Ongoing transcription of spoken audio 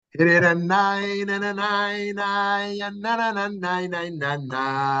It is a nine and a nine, nine, and nine, nine, nine, nine, nine,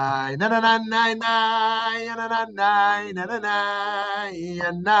 nine, nine, nine, nine, nine, and a nine, and a nine,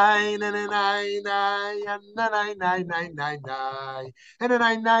 and nine, and a nine, nine, and a nine, nine, nine, nine, nine, and a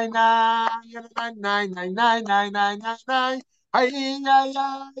nine, nine, nine, and a nine, nine, nine, nine, nine, nine, nine, nine. Ay, ay, ay,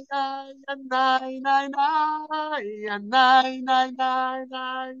 ay, and nine, nine, nine, and nine, nine, nine,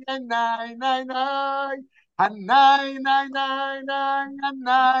 nine, and nine, nine, nine. And nine, nine, nine, nine, and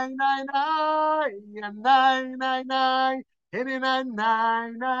nine, nine, nine, and nine, nine, nine, and nine,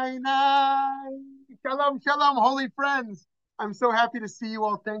 nine, nine, nine. Shalom, shalom, holy friends. I'm so happy to see you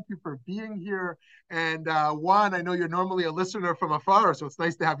all. Thank you for being here. And Juan, I know you're normally a listener from afar, so it's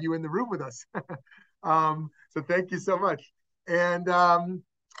nice to have you in the room with us. So thank you so much. And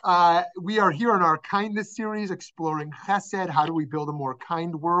we are here in our kindness series, exploring chesed. How do we build a more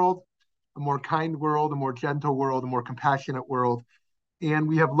kind world? A more kind world, a more gentle world, a more compassionate world. And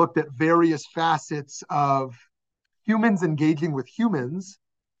we have looked at various facets of humans engaging with humans,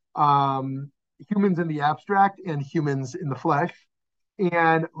 humans in the abstract and humans in the flesh.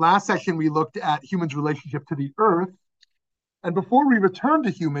 And last session, we looked at humans' relationship to the earth. And before we return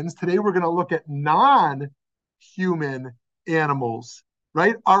to humans, today we're going to look at non-human animals,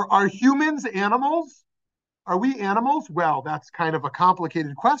 right? Are humans animals? Are we animals? Well, that's kind of a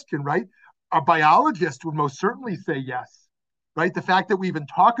complicated question, right? A biologist would most certainly say yes, right? The fact that we even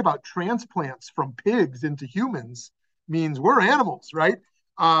talk about transplants from pigs into humans means we're animals, right?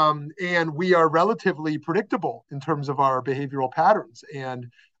 And we are relatively predictable in terms of our behavioral patterns and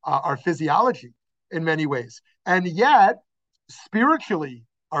our physiology in many ways. And yet, spiritually,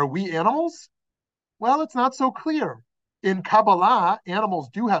 are we animals? Well, it's not so clear. In Kabbalah, animals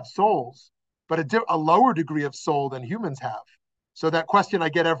do have souls, but a lower degree of soul than humans have. So that question I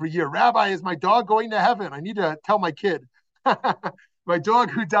get every year, Rabbi, is my dog going to heaven? I need to tell my kid, my dog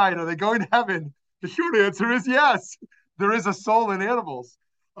who died, are they going to heaven? The short answer is yes. There is a soul in animals.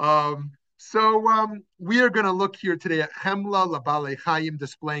 We are going to look here today at Chemlah Labale Chayim,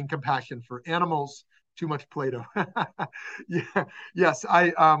 displaying compassion for animals. Too much Plato. Yeah, yes,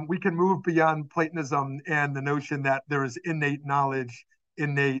 we can move beyond Platonism and the notion that there is innate knowledge,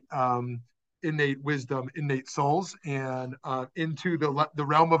 innate wisdom, innate souls, and into the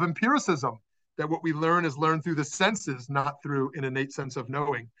realm of empiricism. That what we learn is learned through the senses, not through an innate sense of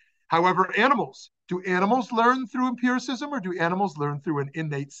knowing. However, do animals learn through empiricism, or do animals learn through an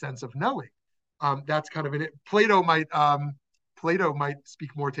innate sense of knowing? That's kind of it. Plato might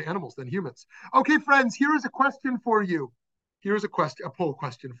speak more to animals than humans. Okay, friends, here is a question for you. Here's a poll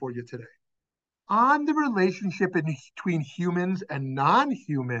question for you today. On the relationship between humans and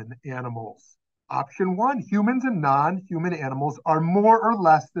non-human animals. Option one, humans and non-human animals are more or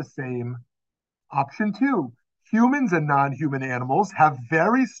less the same. Option two, humans and non-human animals have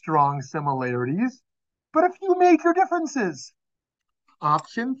very strong similarities, but a few major differences.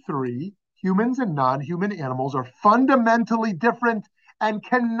 Option three, humans and non-human animals are fundamentally different and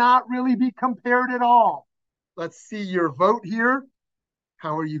cannot really be compared at all. Let's see your vote here.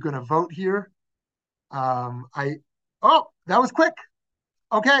 How are you going to vote here? That was quick.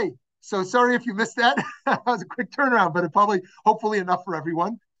 Okay, so sorry if you missed that. That was a quick turnaround, but it probably, hopefully, enough for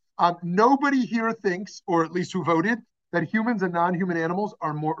everyone. Nobody here thinks, or at least who voted, that humans and non-human animals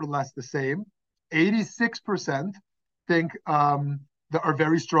are more or less the same. 86% think there are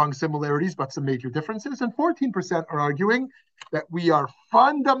very strong similarities, but some major differences, and 14% are arguing that we are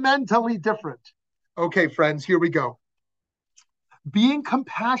fundamentally different. Okay, friends, here we go. Being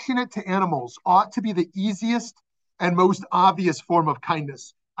compassionate to animals ought to be the easiest and most obvious form of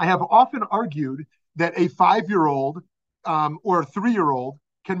kindness. I have often argued that a 5-year-old or a 3-year-old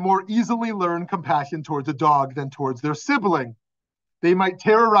can more easily learn compassion towards a dog than towards their sibling. They might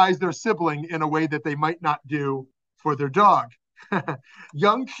terrorize their sibling in a way that they might not do for their dog.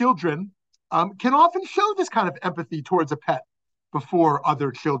 Young children can often show this kind of empathy towards a pet before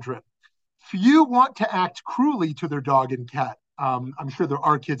other children. Few want to act cruelly to their dog and cat. I'm sure there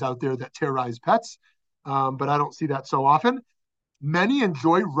are kids out there that terrorize pets, but I don't see that so often. Many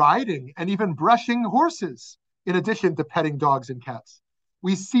enjoy riding and even brushing horses, in addition to petting dogs and cats.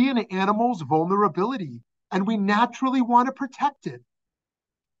 We see an animal's vulnerability, and we naturally want to protect it.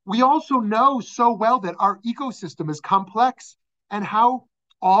 We also know so well that our ecosystem is complex and how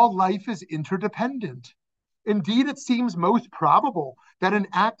all life is interdependent. Indeed, it seems most probable that an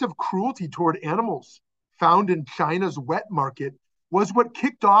act of cruelty toward animals found in China's wet market was what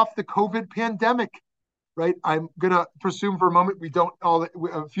kicked off the COVID pandemic, right? I'm going to presume for a moment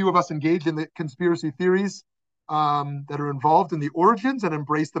a few of us engage in the conspiracy theories that are involved in the origins and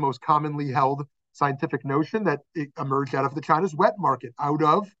embrace the most commonly held scientific notion that it emerged out of the China's wet market, out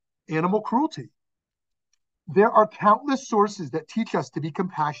of animal cruelty. There are countless sources that teach us to be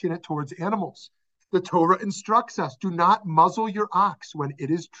compassionate towards animals. The Torah instructs us, do not muzzle your ox when it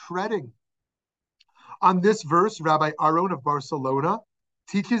is treading. On this verse, Rabbi Aaron of Barcelona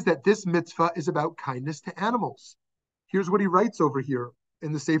teaches that this mitzvah is about kindness to animals. Here's what he writes over here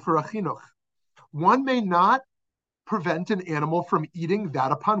in the Sefer HaChinuch. One may not prevent an animal from eating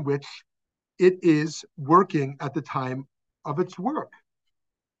that upon which it is working at the time of its work.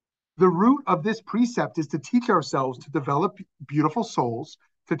 The root of this precept is to teach ourselves to develop beautiful souls,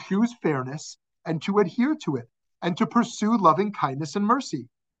 to choose fairness, and to adhere to it, and to pursue loving kindness and mercy.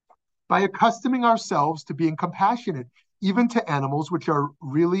 By accustoming ourselves to being compassionate, even to animals which are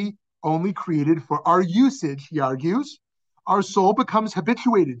really only created for our usage, he argues, our soul becomes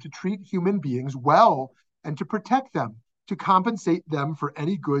habituated to treat human beings well and to protect them, to compensate them for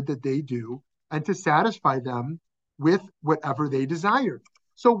any good that they do, and to satisfy them with whatever they desire.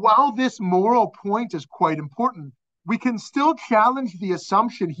 So while this moral point is quite important, we can still challenge the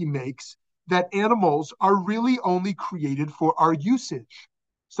assumption he makes that animals are really only created for our usage.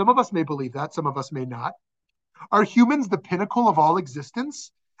 Some of us may believe that, some of us may not. Are humans the pinnacle of all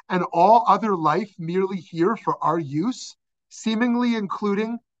existence and all other life merely here for our use, seemingly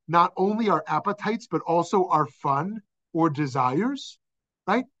including not only our appetites, but also our fun or desires,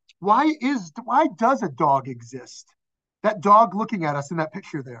 right? Why does a dog exist? That dog looking at us in that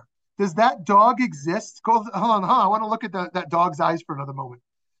picture there. Does that dog exist? Hold on, I want to look at that dog's eyes for another moment.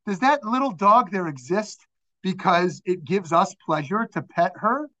 Does that little dog there exist because it gives us pleasure to pet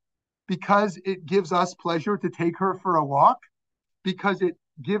her? Because it gives us pleasure to take her for a walk? Because it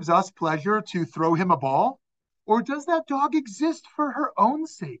gives us pleasure to throw him a ball? Or does that dog exist for her own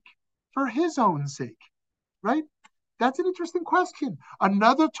sake, for his own sake, right? That's an interesting question.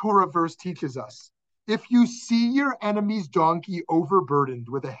 Another Torah verse teaches us, if you see your enemy's donkey overburdened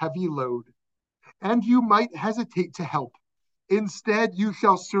with a heavy load, and you might hesitate to help, instead you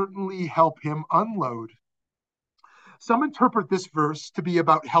shall certainly help him unload. Some interpret this verse to be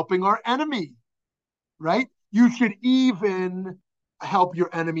about helping our enemy, right? You should even help your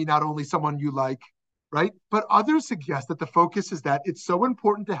enemy, not only someone you like, right? But others suggest that the focus is that it's so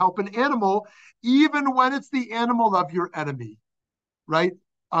important to help an animal, even when it's the animal of your enemy, right?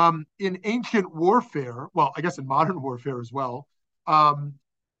 In ancient warfare, well, I guess in modern warfare as well,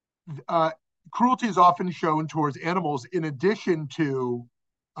 cruelty is often shown towards animals in addition to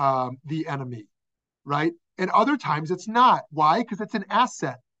the enemy, right? And other times it's not. Why? Because it's an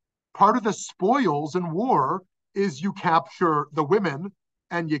asset. Part of the spoils in war is you capture the women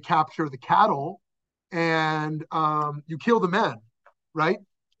and you capture the cattle and you kill the men, right?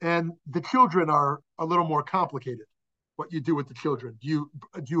 And the children are a little more complicated. What you do with the children? Do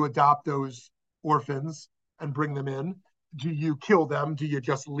you adopt those orphans and bring them in? Do you kill them? Do you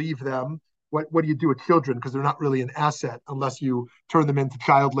just leave them? What do you do with children? Because they're not really an asset unless you turn them into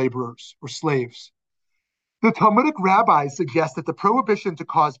child laborers or slaves. The Talmudic rabbis suggest that the prohibition to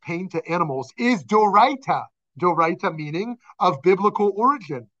cause pain to animals is doraita, doraita meaning of biblical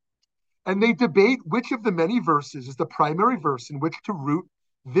origin. And they debate which of the many verses is the primary verse in which to root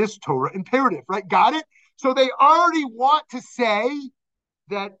this Torah imperative, right? Got it? So they already want to say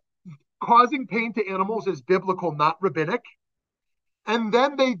that causing pain to animals is biblical, not rabbinic. And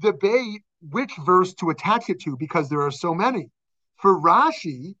then they debate which verse to attach it to because there are so many. For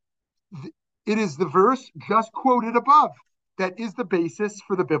Rashi, it is the verse just quoted above that is the basis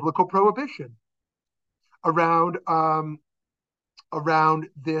for the biblical prohibition around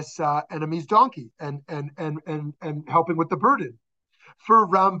this enemy's donkey and helping with the burden. For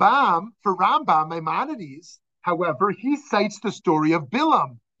Rambam, Maimonides, however, he cites the story of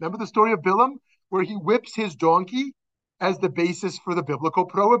Bilam. Remember the story of Bilam, where he whips his donkey as the basis for the biblical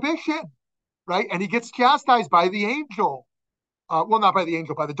prohibition, right? And he gets chastised by the angel. Well, not by the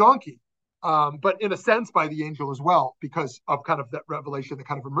angel, by the donkey. But in a sense by the angel as well, because of kind of that revelation that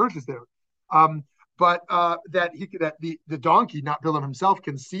kind of emerges there. But that the donkey, not Bilam himself,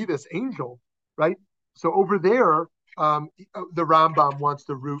 can see this angel, right? So over there, the Rambam wants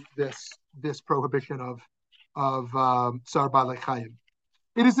to root this prohibition of Tsar Balei Chayim.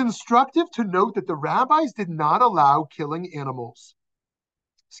 It is instructive to note that the rabbis did allow killing animals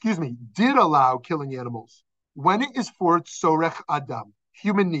when it is for tzorech adam,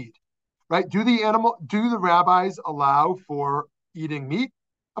 human need, right? Do the rabbis allow for eating meat?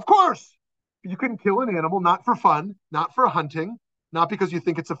 Of course. You can kill an animal not for fun, not for hunting, not because you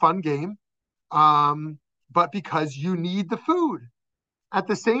think it's a fun game, but because you need the food. At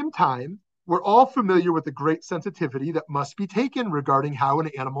the same time, we're all familiar with the great sensitivity that must be taken regarding how an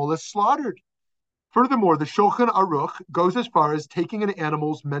animal is slaughtered. Furthermore, the Shulchan Aruch goes as far as taking an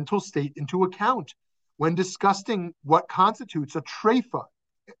animal's mental state into account when discussing what constitutes a treifa,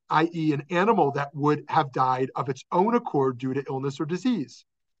 i.e., an animal that would have died of its own accord due to illness or disease.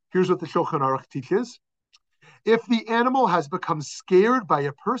 Here's what the Shulchan Aruch teaches. If the animal has become scared by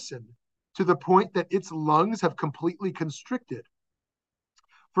a person to the point that its lungs have completely constricted,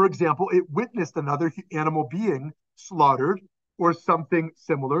 for example, it witnessed another animal being slaughtered or something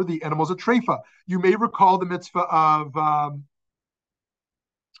similar, the animal's a treifa. You may recall the mitzvah of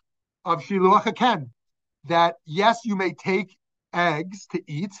Shiluach HaKen, that yes, you may take eggs to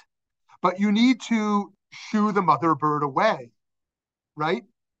eat, but you need to shoo the mother bird away, right?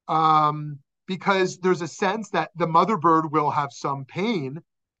 Because there's a sense that the mother bird will have some pain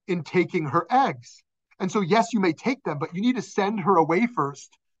in taking her eggs. And so, yes, you may take them, but you need to send her away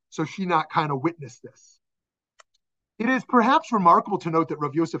first so she not kind of witness this. It is perhaps remarkable to note that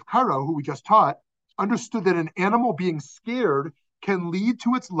Rav Yosef Karo, who we just taught, understood that an animal being scared can lead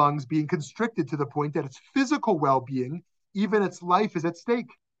to its lungs being constricted to the point that its physical well-being, even its life, is at stake.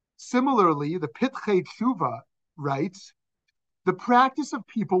 Similarly, the Pitchei Tshuva writes, the practice of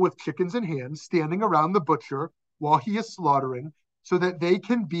people with chickens in hand standing around the butcher while he is slaughtering so that they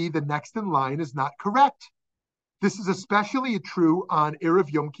can be the next in line is not correct. This is especially true on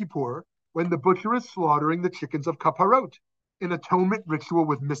Erev Yom Kippur, when the butcher is slaughtering the chickens of Kaparot, an atonement ritual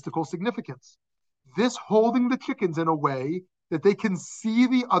with mystical significance. This holding the chickens in a way that they can see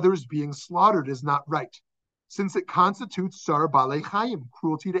the others being slaughtered is not right, since it constitutes Sar Balei Chayim,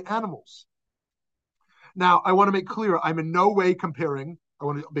 cruelty to animals. Now, I want to make clear, I'm in no way comparing, I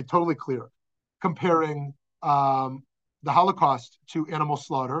want to make totally clear, comparing the Holocaust to animal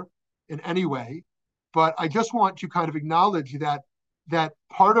slaughter in any way, but I just want to kind of acknowledge that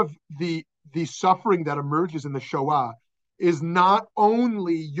part of the suffering that emerges in the Shoah is not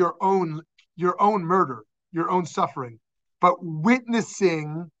only your own murder, your own suffering, but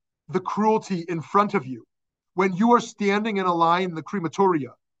witnessing the cruelty in front of you. When you are standing in a line in the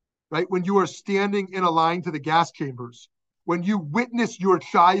crematoria, right? When you are standing in a line to the gas chambers, when you witness your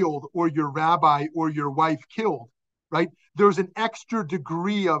child or your rabbi or your wife killed, right? There's an extra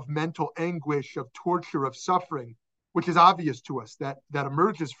degree of mental anguish, of torture, of suffering, which is obvious to us that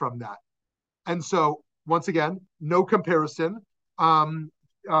emerges from that. And so, once again, no comparison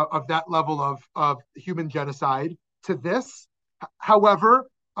of that level of human genocide to this. However,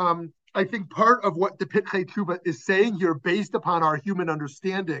 I think part of what the Pitchei Tshuva is saying here, based upon our human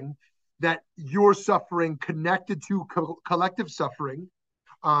understanding, that your suffering connected to collective suffering,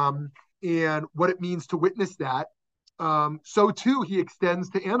 and what it means to witness that, so too he extends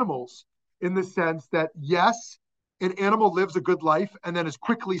to animals in the sense that, yes, an animal lives a good life and then is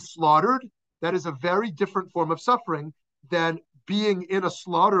quickly slaughtered. That is a very different form of suffering than being in a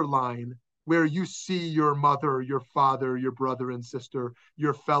slaughter line where you see your mother, your father, your brother and sister,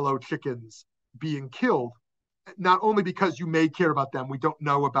 your fellow chickens being killed. Not only because you may care about them, we don't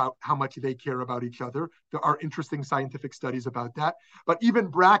know about how much they care about each other. There are interesting scientific studies about that. But even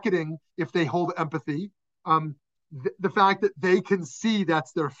bracketing, if they hold empathy, the fact that they can see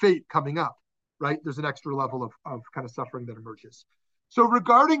that's their fate coming up, right? There's an extra level of kind of suffering that emerges. So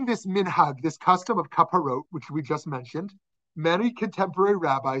regarding this minhag, this custom of kaparot, which we just mentioned, many contemporary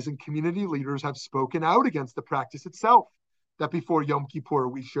rabbis and community leaders have spoken out against the practice itself, that before Yom Kippur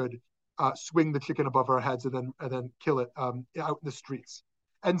we should swing the chicken above our heads and then kill it out in the streets.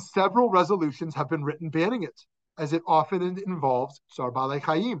 And several resolutions have been written banning it, as it often involves Tsar Balei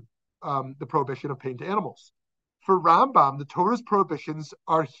Chayim, the prohibition of pain to animals. For Rambam, the Torah's prohibitions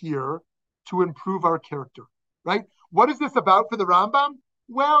are here to improve our character, right? What is this about for the Rambam?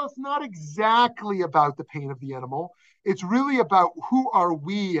 Well, it's not exactly about the pain of the animal. It's really about who are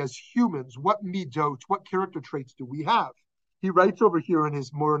we as humans, what midot, what character traits do we have? He writes over here in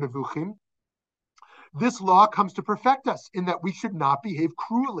his Moreh Nevuchim, this law comes to perfect us in that we should not behave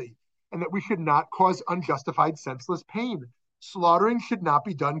cruelly and that we should not cause unjustified, senseless pain. Slaughtering should not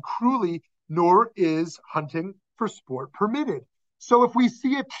be done cruelly, nor is hunting for sport permitted. So if we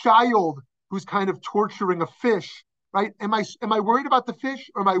see a child who's kind of torturing a fish, right? Am I worried about the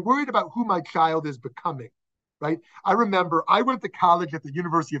fish, or am I worried about who my child is becoming, right? I remember I went to college at the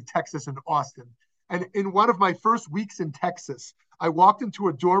University of Texas in Austin. And in one of my first weeks in Texas, I walked into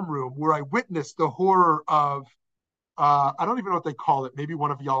a dorm room where I witnessed the horror of, I don't even know what they call it, maybe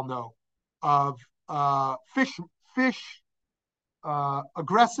one of y'all know, of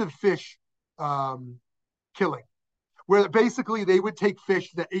aggressive fish killing, where basically they would take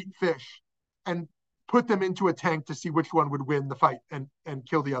fish that ate fish and put them into a tank to see which one would win the fight and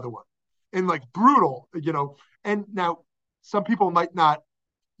kill the other one. And like brutal, And now some people might not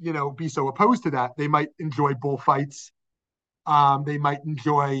be so opposed to that. They might enjoy bullfights. They might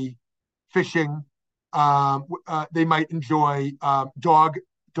enjoy fishing. They might enjoy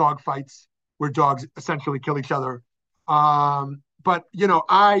dog fights where dogs essentially kill each other. But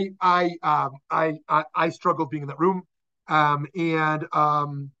I struggled being in that room,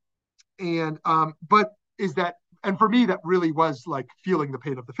 but is that and for me that really was like feeling the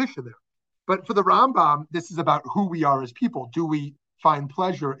pain of the fish in there. But for the Rambam, this is about who we are as people. Do we find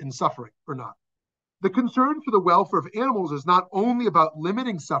pleasure in suffering or not? The concern for the welfare of animals is not only about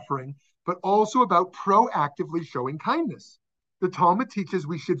limiting suffering, but also about proactively showing kindness. The Talmud teaches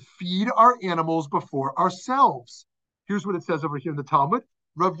we should feed our animals before ourselves. Here's what it says over here in the Talmud.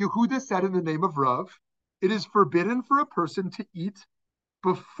 Rav Yehuda said in the name of Rav, it is forbidden for a person to eat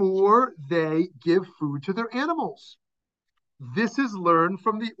before they give food to their animals. This is learned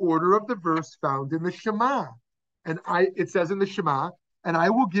from the order of the verse found in the Shema. It says in the Shema, and I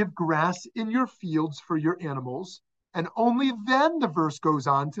will give grass in your fields for your animals. And only then the verse goes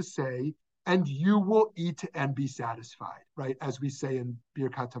on to say, and you will eat and be satisfied, right? As we say in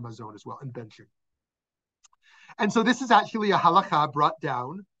Birkat HaMazon as well, in benching. And so this is actually a halakha brought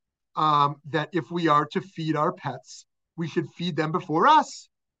down that if we are to feed our pets, we should feed them before us.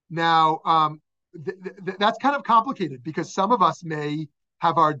 Now, that's kind of complicated because some of us may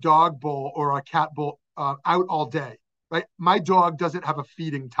have our dog bowl or our cat bowl out all day, right? My dog doesn't have a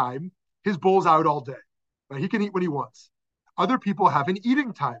feeding time. His bowl's out all day, right? He can eat when he wants. Other people have an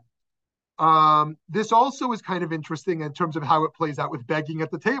eating time. This also is kind of interesting in terms of how it plays out with begging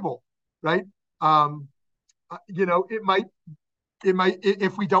at the table, right? It might,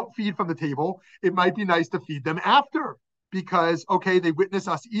 if we don't feed from the table, it might be nice to feed them after because, okay, they witness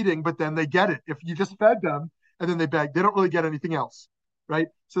us eating, but then they get it. If you just fed them and then they beg, they don't really get anything else, right?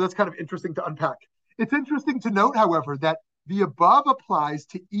 So that's kind of interesting to unpack. It's interesting to note, however, that the above applies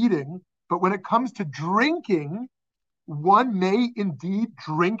to eating, but when it comes to drinking, one may indeed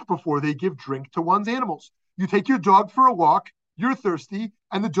drink before they give drink to one's animals. You take your dog for a walk, you're thirsty,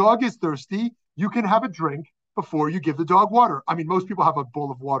 and the dog is thirsty, you can have a drink before you give the dog water. I mean, most people have a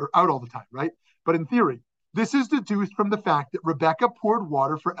bowl of water out all the time, right? But in theory, this is deduced from the fact that Rebecca poured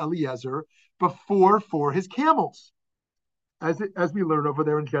water for Eliezer before for his camels, as we learn over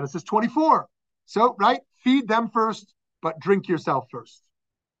there in Genesis 24. So, right, feed them first, but drink yourself first.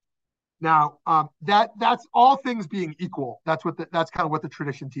 Now, that's all things being equal. That's kind of what the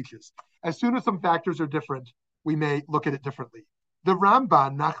tradition teaches. As soon as some factors are different, we may look at it differently. The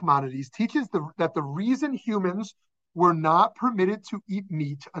Ramban, Nachmanides, teaches that the reason humans were not permitted to eat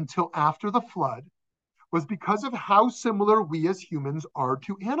meat until after the flood was because of how similar we as humans are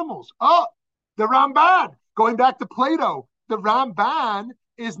to animals. Oh, the Ramban, going back to Plato, the Ramban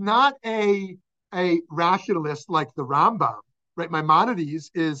is not a rationalist like the Rambam, right?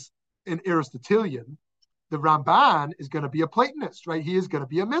 Maimonides is an Aristotelian. The Ramban is going to be a Platonist, right? He is going to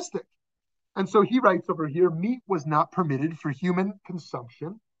be a mystic. And so he writes over here, meat was not permitted for human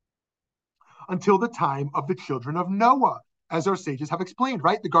consumption until the time of the children of Noah, as our sages have explained,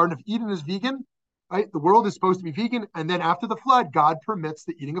 right? The Garden of Eden is vegan, right? The world is supposed to be vegan. And then after the flood, God permits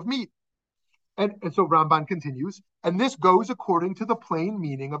the eating of meat. And so Ramban continues, and this goes according to the plain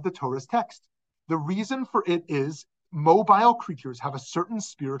meaning of the Torah's text. The reason for it is mobile creatures have a certain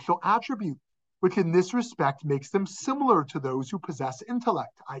spiritual attribute, which in this respect makes them similar to those who possess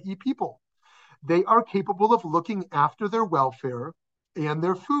intellect, i.e. people. They are capable of looking after their welfare and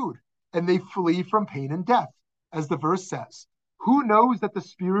their food, and they flee from pain and death, as the verse says. Who knows that the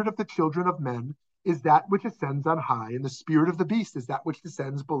spirit of the children of men is that which ascends on high, and the spirit of the beast is that which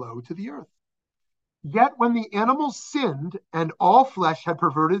descends below to the earth? Yet when the animals sinned and all flesh had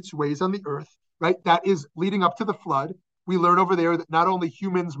perverted its ways on the earth, right, that is leading up to the flood, we learn over there that not only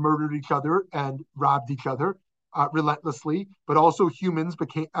humans murdered each other and robbed each other relentlessly, but also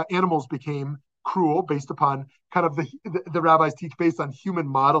animals became cruel based upon kind of the rabbis teach based on human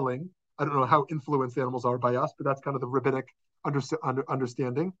modeling. I don't know how influenced animals are by us, but that's kind of the rabbinic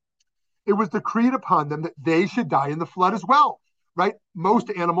understanding. It was decreed upon them that they should die in the flood as well, right?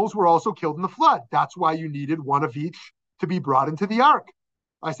 Most animals were also killed in the flood. That's why you needed one of each to be brought into the ark.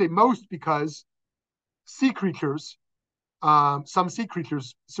 I say most because sea creatures, some sea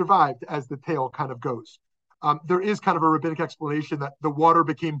creatures survived, as the tale kind of goes. There is kind of a rabbinic explanation that the water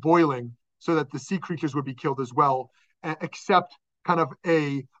became boiling so that the sea creatures would be killed as well, except kind of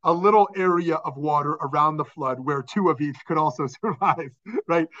a little area of water around the flood where two of each could also survive,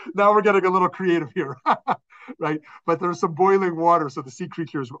 right? Now we're getting a little creative here, right? But there's some boiling water, so the sea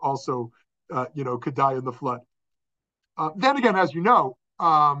creatures also, could die in the flood. Then again, as you know,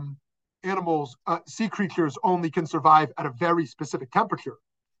 sea creatures only can survive at a very specific temperature.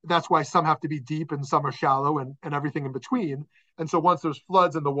 That's why some have to be deep and some are shallow and everything in between. And so once there's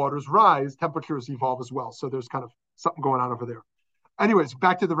floods and the waters rise, temperatures evolve as well. So there's kind of something going on over there. Anyways,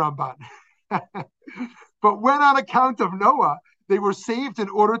 back to the Ramban. But when on account of Noah, they were saved in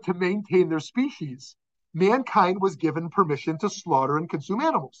order to maintain their species, mankind was given permission to slaughter and consume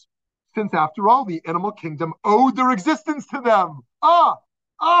animals, since after all, the animal kingdom owed their existence to them.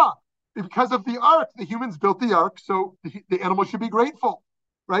 Because of the ark, the humans built the ark, so the animals should be grateful,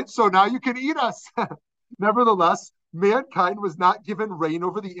 right? So now you can eat us. Nevertheless, mankind was not given reign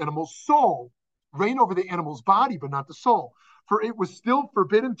over the animal's soul, reign over the animal's body, but not the soul. For it was still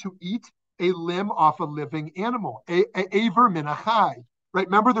forbidden to eat a limb off a living animal, a aver min achai, right?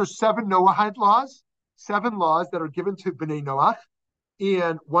 Remember, there's 7 Noahide laws, 7 laws that are given to Bnei Noach,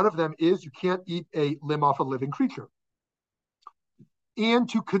 and one of them is you can't eat a limb off a living creature. And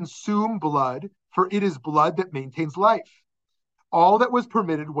to consume blood, for it is blood that maintains life. All that was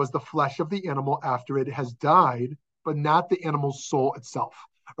permitted was the flesh of the animal after it has died, but not the animal's soul itself,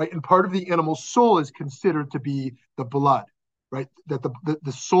 right? And part of the animal's soul is considered to be the blood, right? That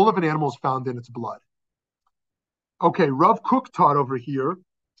the soul of an animal is found in its blood. Okay, Rav Kook taught over here,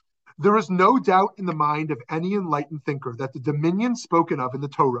 there is no doubt in the mind of any enlightened thinker that the dominion spoken of in the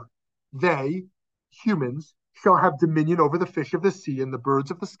Torah, they, humans, shall have dominion over the fish of the sea and the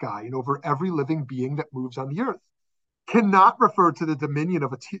birds of the sky and over every living being that moves on the earth, cannot refer to the dominion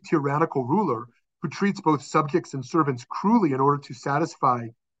of a tyrannical ruler who treats both subjects and servants cruelly in order to satisfy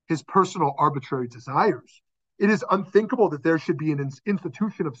his personal arbitrary desires. It is unthinkable that there should be an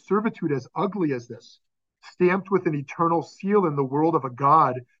institution of servitude as ugly as this, stamped with an eternal seal in the world of a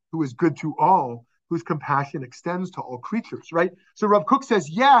God who is good to all, whose compassion extends to all creatures, right? So Rav Kook says,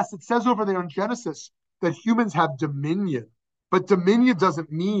 yes, it says over there in Genesis that humans have dominion, but dominion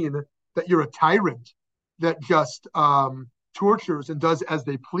doesn't mean that you're a tyrant that just tortures and does as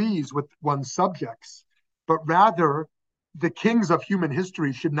they please with one's subjects, but rather the kings of human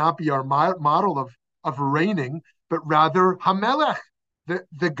history should not be our model of reigning, but rather Hamelech,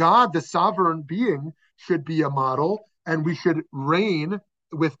 the God, the sovereign being, should be a model, and we should reign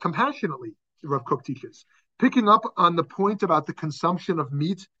with compassionately, Rav Kook teaches. Picking up on the point about the consumption of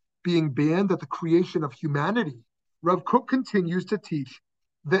meat being banned at the creation of humanity, Rav Kook continues to teach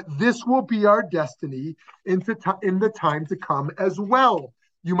that this will be our destiny in the time to come as well.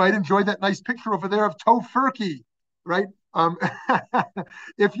 You might enjoy that nice picture over there of tofurkey, right?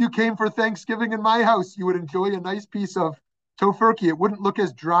 If you came for Thanksgiving in my house, you would enjoy a nice piece of tofurkey. It wouldn't look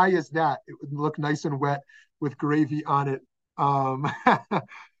as dry as that. It would look nice and wet with gravy on it.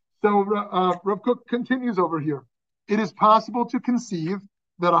 So Rav Kook continues over here. It is possible to conceive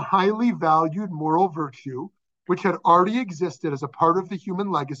that a highly valued moral virtue, which had already existed as a part of the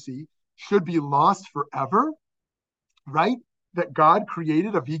human legacy, should be lost forever, right? That God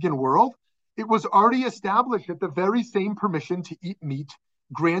created a vegan world. It was already established that the very same permission to eat meat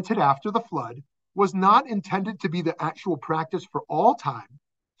granted after the flood was not intended to be the actual practice for all time.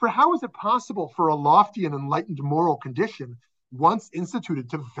 For how is it possible for a lofty and enlightened moral condition once instituted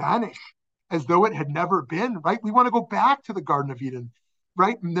to vanish as though it had never been, right? We want to go back to the Garden of Eden,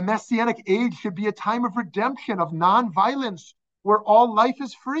 right? The Messianic age should be a time of redemption, of non-violence, where all life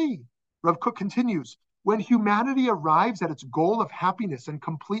is free. Rav Kook continues, when humanity arrives at its goal of happiness and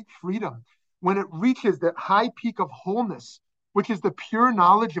complete freedom, when it reaches that high peak of wholeness, which is the pure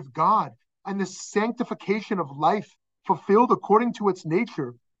knowledge of God and the sanctification of life fulfilled according to its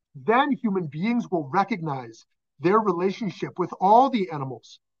nature, then human beings will recognize their relationship with all the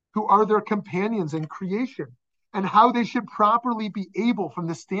animals who are their companions in creation, and how they should properly be able, from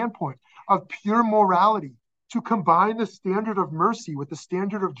the standpoint of pure morality, to combine the standard of mercy with the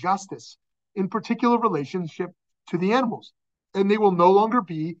standard of justice in particular relationship to the animals. And they will no longer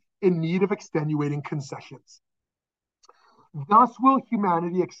be in need of extenuating concessions. Thus will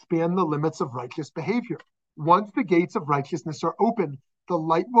humanity expand the limits of righteous behavior. Once the gates of righteousness are open, the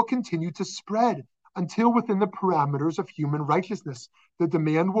light will continue to spread until within the parameters of human righteousness, the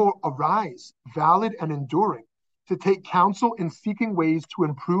demand will arise, valid and enduring, to take counsel in seeking ways to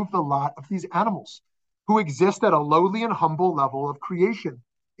improve the lot of these animals, who exist at a lowly and humble level of creation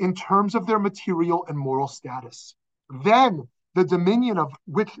in terms of their material and moral status. Then the dominion of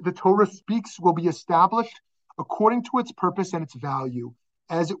which the Torah speaks will be established according to its purpose and its value,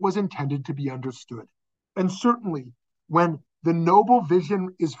 as it was intended to be understood. And certainly, when the noble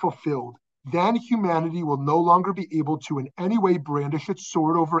vision is fulfilled, then humanity will no longer be able to in any way brandish its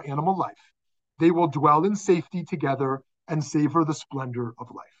sword over animal life. They will dwell in safety together and savor the splendor of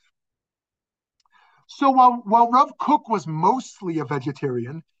life. So while Rav Kook was mostly a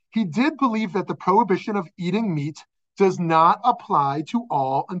vegetarian, he did believe that the prohibition of eating meat does not apply to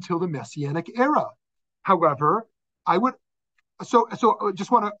all until the Messianic era. However, I would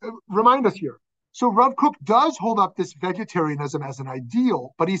just want to remind us here. So Rav Kook does hold up this vegetarianism as an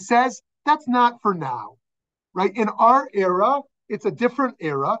ideal, but he says that's not for now, right? In our era, it's a different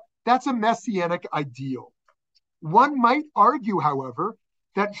era. That's a messianic ideal. One might argue, however,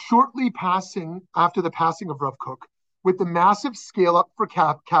 that shortly after the passing of Rav Kook, with the massive scale up for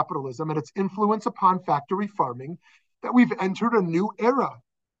capitalism and its influence upon factory farming, that we've entered a new era,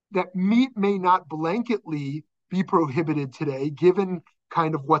 that meat may not blanketly be prohibited today, given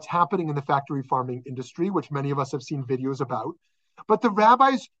kind of what's happening in the factory farming industry, which many of us have seen videos about. But the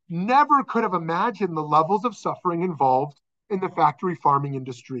rabbis never could have imagined the levels of suffering involved in the factory farming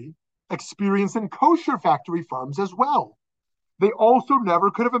industry, experienced in kosher factory farms as well. They also never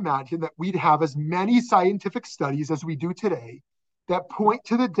could have imagined that we'd have as many scientific studies as we do today that point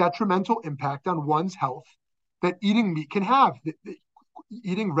to the detrimental impact on one's health that eating meat can have.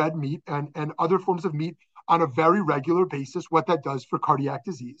 Eating red meat and other forms of meat on a very regular basis, what that does for cardiac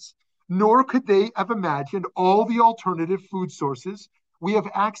disease. Nor could they have imagined all the alternative food sources we have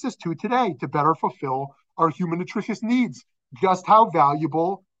access to today to better fulfill our human nutritious needs, just how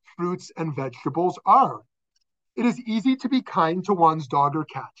valuable fruits and vegetables are. It is easy to be kind to one's dog or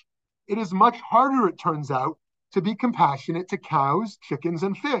cat. It is much harder, it turns out, to be compassionate to cows, chickens,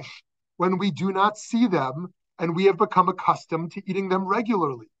 and fish when we do not see them and we have become accustomed to eating them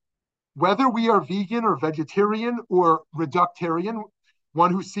regularly. Whether we are vegan or vegetarian or reductarian,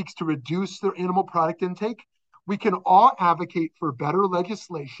 one who seeks to reduce their animal product intake, we can all advocate for better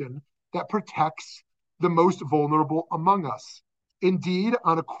legislation that protects the most vulnerable among us. Indeed,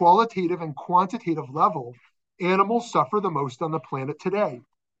 on a qualitative and quantitative level, animals suffer the most on the planet today.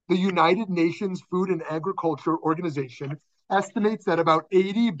 The United Nations Food and Agriculture Organization estimates that about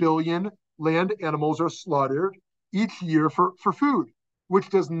 80 billion land animals are slaughtered each year for food, which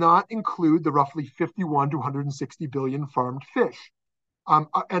does not include the roughly 51 to 160 billion farmed fish.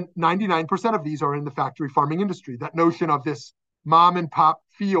 And 99% of these are in the factory farming industry. That notion of this mom and pop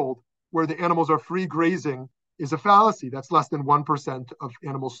field where the animals are free grazing is a fallacy. That's less than 1% of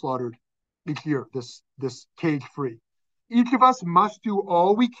animals slaughtered each year, this cage free. Each of us must do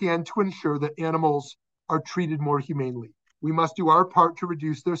all we can to ensure that animals are treated more humanely. We must do our part to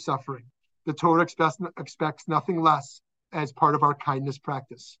reduce their suffering. The Torah expects nothing less as part of our kindness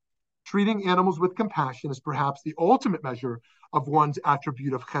practice. Treating animals with compassion is perhaps the ultimate measure of one's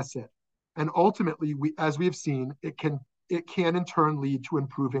attribute of chesed. And ultimately, as we have seen, it can in turn lead to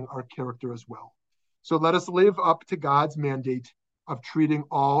improving our character as well. So let us live up to God's mandate of treating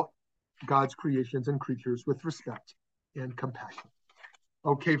all God's creations and creatures with respect and compassion.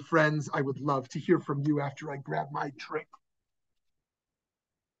 Okay, friends, I would love to hear from you after I grab my drink.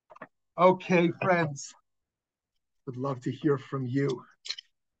 Okay, friends, would love to hear from you.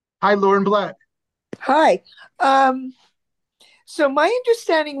 Hi, Lauren Blatt. Hi. So my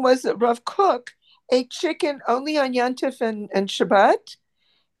understanding was that Rav Kook ate chicken only on Yontif and Shabbat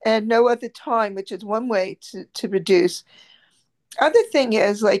and no other time, which is one way to reduce. Other thing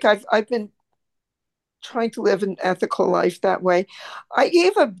is, like, I've been trying to live an ethical life that way. I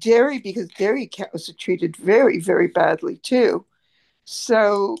gave up dairy because dairy cows are treated very, very badly too.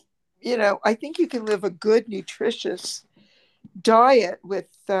 So, I think you can live a good, nutritious diet with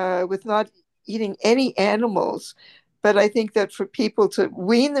not eating any animals. But I think that for people to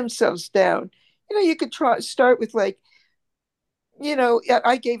wean themselves down, you could start with I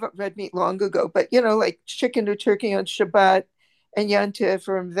gave up red meat long ago, but like chicken or turkey on Shabbat and Yantif,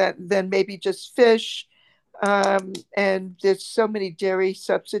 or then maybe just fish. And there's so many dairy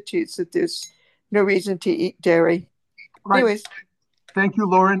substitutes that there's no reason to eat dairy. Right. Anyways. Thank you,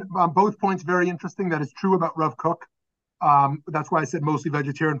 Lauren. Both points very interesting. That is true about Rav Kook. That's why I said mostly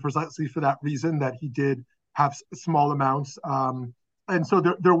vegetarian, precisely for that reason, that he did have small amounts. And so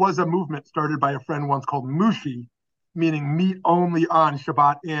there was a movement started by a friend once called Mushi, meaning meat only on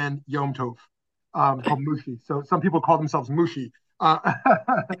Shabbat and Yom Tov, called Mushi. So some people call themselves Mushi.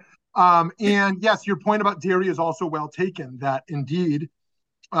 And yes, your point about dairy is also well taken, that indeed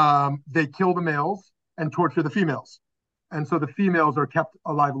they kill the males and torture the females. And so the females are kept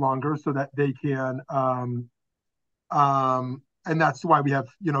alive longer so that they can, and that's why we have,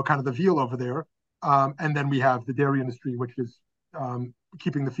 kind of the veal over there. And then we have the dairy industry, which is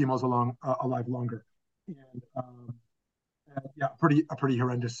keeping the females alive longer. And yeah, a pretty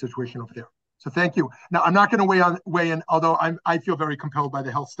horrendous situation over there. So thank you. Now, I'm not going to weigh in, although I feel very compelled by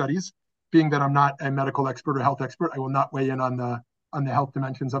the health studies, being that I'm not a medical expert or health expert. I will not weigh in on the health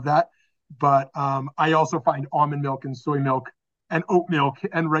dimensions of that. But I also find almond milk and soy milk and oat milk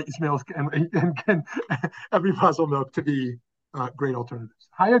and rice milk and every possible milk to be great alternatives.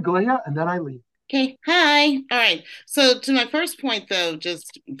 Hi, Aglaia, and then Eileen. Okay, hi. All right. So, to my first point, though,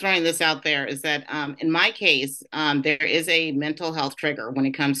 just throwing this out there is that in my case, there is a mental health trigger when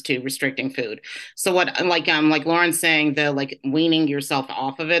it comes to restricting food. So, like Lauren's saying, though, like weaning yourself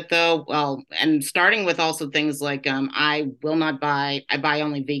off of it, though, well, and starting with also things like I buy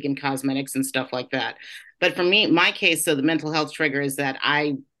only vegan cosmetics and stuff like that. But for me, my case, so the mental health trigger is that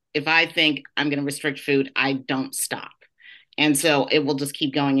if I think I'm going to restrict food, I don't stop. And so it will just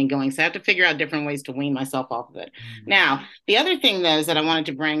keep going and going. So I have to figure out different ways to wean myself off of it. Now, the other thing, though, is that I wanted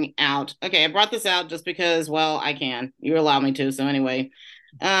to bring out. Okay, I brought this out just because, well, I can. You allow me to. So anyway,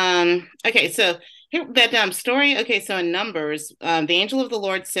 okay. So here that story. Okay, so in Numbers, the angel of the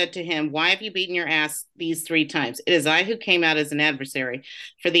Lord said to him, "Why have you beaten your ass these 3 times? It is I who came out as an adversary,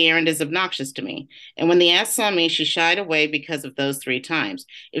 for the errand is obnoxious to me. And when the ass saw me, she shied away because of those 3 times.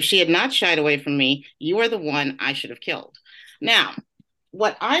 If she had not shied away from me, you are the one I should have killed." Now,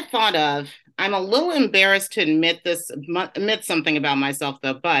 what I thought of, I'm a little embarrassed to admit something about myself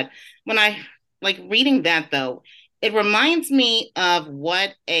though, but when I like reading that though, it reminds me of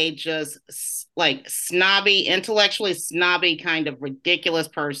what a just like snobby, intellectually snobby kind of ridiculous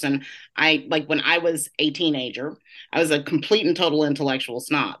person I like when I was a teenager. I was a complete and total intellectual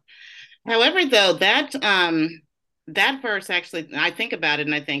snob. However, though, that verse actually, I think about it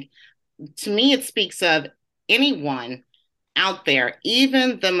and I think to me it speaks of anyone out there,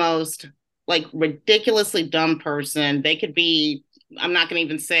 even the most like ridiculously dumb person. They could be, I'm not going to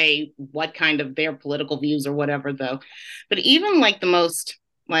even say what kind of their political views or whatever, though, but even like the most,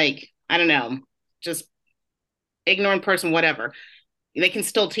 like, I don't know, just ignorant person, whatever, they can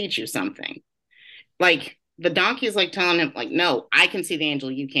still teach you something. Like the donkey is like telling him, like, no, I can see the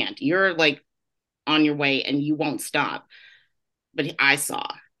angel, you can't. You're like on your way and you won't stop. But I saw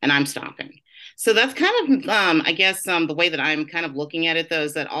and I'm stopping. So that's kind of, I guess, the way that I'm kind of looking at it, though,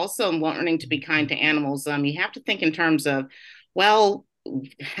 is that also learning to be kind to animals. You have to think in terms of, well,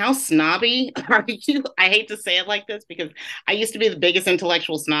 how snobby are you? I hate to say it like this because I used to be the biggest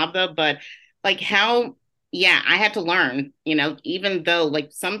intellectual snob, though, but like how, yeah, I had to learn, even though like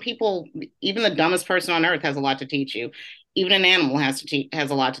some people, even the dumbest person on earth has a lot to teach you. Even an animal has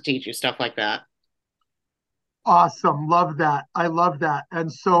a lot to teach you, stuff like that. Awesome. Love that. I love that.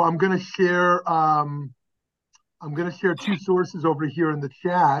 And so I'm gonna share two sources over here in the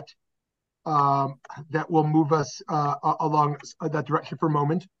chat um, that will move us along that direction for a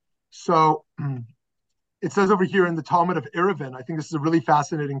moment. So it says over here in the Talmud of Eruvin, I think this is a really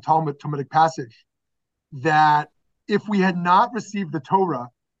fascinating Talmudic passage, that if we had not received the Torah,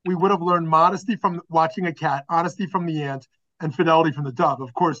 we would have learned modesty from watching a cat, honesty from the ant, and fidelity from the dove.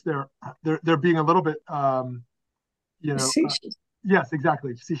 Of course, they're being a little bit you know, yes,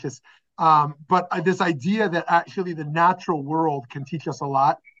 exactly, facetious. But this idea that actually the natural world can teach us a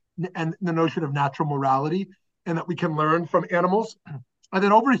lot, and the notion of natural morality, and that we can learn from animals. And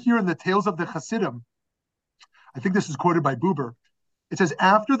then over here in the Tales of the Hasidim, I think this is quoted by Buber. It says,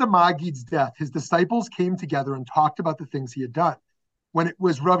 after the Maggid's death, his disciples came together and talked about the things he had done. When it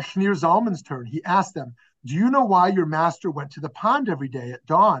was Rav Shneur Zalman's turn, he asked them, "Do you know why your master went to the pond every day at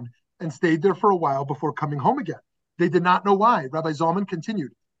dawn and stayed there for a while before coming home again?" They did not know why. Rabbi Zalman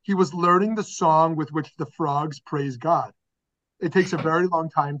continued, "He was learning the song with which the frogs praise God." It takes a very long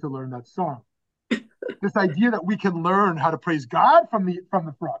time to learn that song. This idea that we can learn how to praise God from the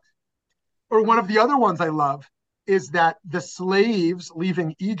frogs. Or one of the other ones I love is that the slaves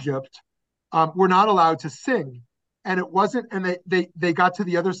leaving Egypt were not allowed to sing, and it wasn't. And they got to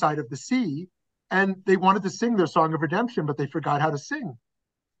the other side of the sea, and they wanted to sing their song of redemption, but they forgot how to sing.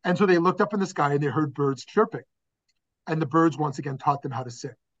 And so they looked up in the sky and they heard birds chirping, and the birds once again taught them how to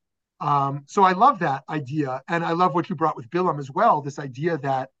sing. So I love that idea, and I love what you brought with Bilam as well. This idea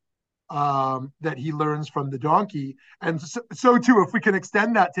that he learns from the donkey, and so too, if we can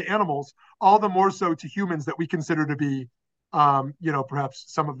extend that to animals, all the more so to humans that we consider to be, perhaps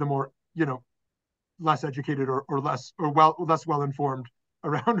some of the more, less educated or less well informed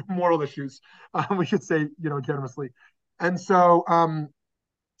around moral issues. We should say, generously, and so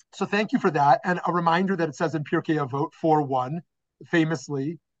thank you for that, and a reminder that it says in Pirkei Avot 4:1,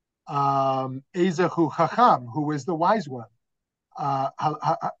 famously, Ezehu Chacham, who is the wise one.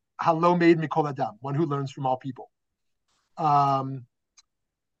 Halo made Mikol Adam, one who learns from all people.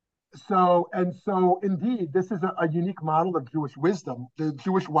 So indeed, this is a unique model of Jewish wisdom. The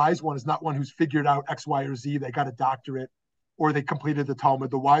Jewish wise one is not one who's figured out X, Y, or Z. They got a doctorate or they completed the Talmud.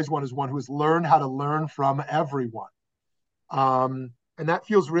 The wise one is one who has learned how to learn from everyone. And that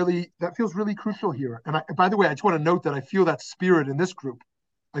feels really crucial here. And by the way, I just want to note that I feel that spirit in this group.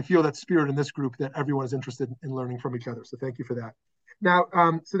 I feel that spirit in this group that everyone is interested in learning from each other. So thank you for that. Now,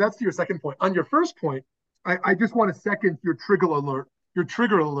 so that's your second point. On your first point, I just want to second your trigger alert. Your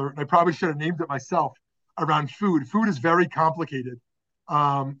trigger alert, and I probably should have named it myself, around food. Food is very complicated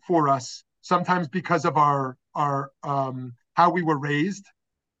for us. Sometimes because of our how we were raised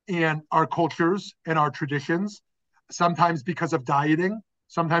and our cultures and our traditions. Sometimes because of dieting.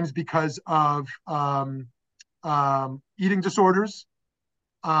 Sometimes because of eating disorders.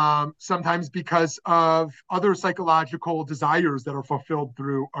 Sometimes because of other psychological desires that are fulfilled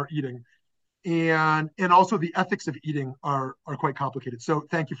through our eating. And also the ethics of eating are quite complicated. So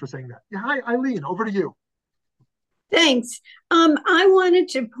thank you for saying that. Yeah, hi, Eileen, over to you. Thanks. I wanted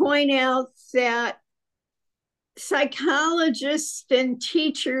to point out that psychologists and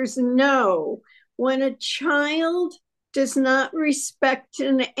teachers know when a child does not respect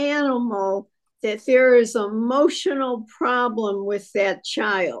an animal, that there is an emotional problem with that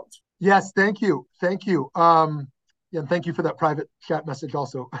child. Yes, thank you. Thank you. Yeah, thank you for that private chat message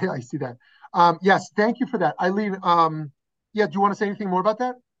also. I see that. Yes, thank you for that. Eileen, yeah, do you want to say anything more about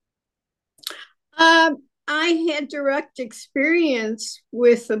that? I had direct experience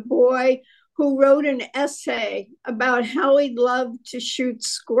with a boy who wrote an essay about how he loved to shoot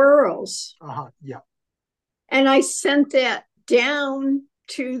squirrels. Yeah. And I sent that down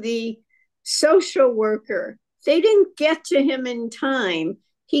to the social worker. They didn't get to him in time.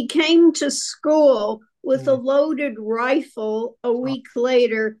 He came to school with a loaded rifle a week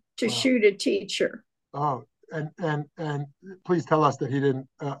later to shoot a teacher. Oh, and please tell us that he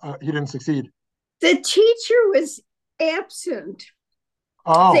didn't succeed. The teacher was absent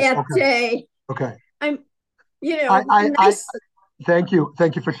that day. Okay. Nice. Thank you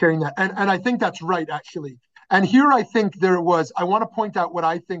for sharing that. And I think that's right, actually. And here I think I want to point out what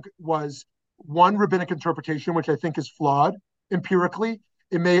I think was one rabbinic interpretation, which I think is flawed empirically.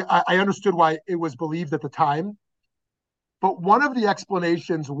 I understood why it was believed at the time. But one of the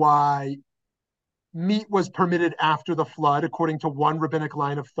explanations why meat was permitted after the flood, according to one rabbinic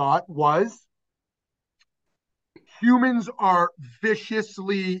line of thought, was humans are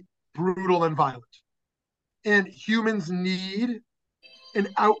viciously brutal and violent. And humans need an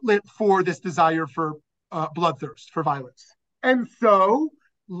outlet for this desire for bloodthirst, for violence. And so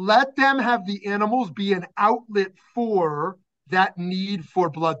let them have the animals be an outlet for that need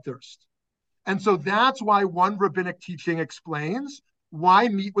for bloodthirst. And so that's why one rabbinic teaching explains why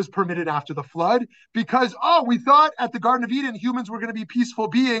meat was permitted after the flood, because, we thought at the Garden of Eden, humans were going to be peaceful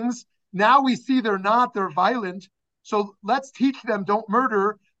beings. Now we see they're not, they're violent. So let's teach them, don't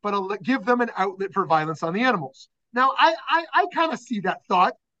murder, but give them an outlet for violence on the animals. Now, I kind of see that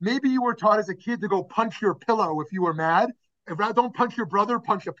thought. Maybe you were taught as a kid to go punch your pillow if you were mad. Don't punch your brother,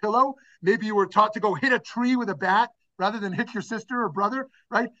 punch a pillow. Maybe you were taught to go hit a tree with a bat rather than hit your sister or brother,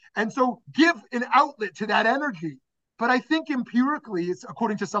 right? And so give an outlet to that energy. But I think empirically, it's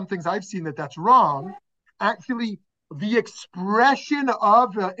according to some things I've seen that's wrong. Actually, the expression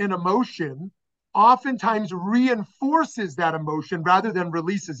of an emotion oftentimes reinforces that emotion rather than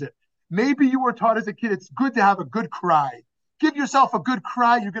releases it. Maybe you were taught as a kid, it's good to have a good cry. Give yourself a good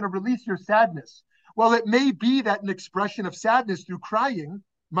cry, you're going to release your sadness. Well, it may be that an expression of sadness through crying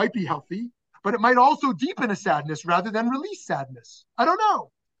might be healthy, but it might also deepen a sadness rather than release sadness. I don't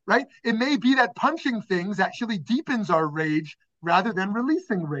know, right? It may be that punching things actually deepens our rage rather than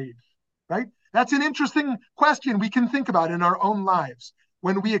releasing rage, right? That's an interesting question we can think about in our own lives.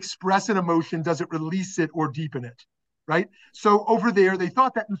 When we express an emotion, does it release it or deepen it, right? So over there, they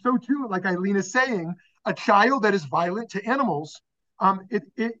thought that, and so too, like Eileen is saying, a child that is violent to animals,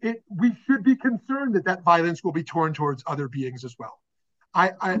 we should be concerned that violence will be torn towards other beings as well.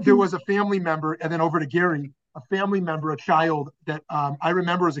 There was a family member, and then over to Gary, a family member, a child that I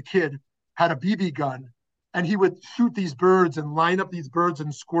remember as a kid had a BB gun, and he would shoot these birds and line up these birds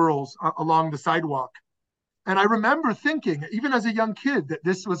and squirrels along the sidewalk. And I remember thinking, even as a young kid, that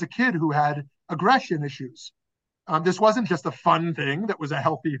this was a kid who had aggression issues. This wasn't just a fun thing that was a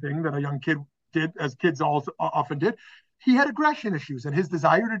healthy thing that a young kid did, as kids also often did. He had aggression issues, and his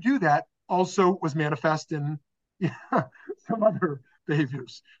desire to do that also was manifest in some other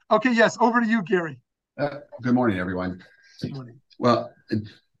behaviors. Okay, yes, over to you, Gary. Good morning, everyone. Good morning. Well,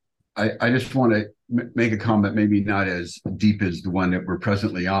 I just want to make a comment, maybe not as deep as the one that we're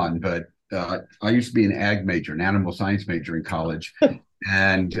presently on, but I used to be an ag major, an animal science major in college.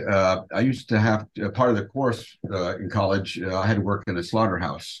 And I used to have part of the course in college, I had to work in a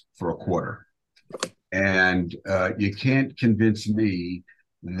slaughterhouse for a quarter. And you can't convince me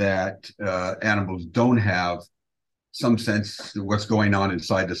that animals don't have some sense of what's going on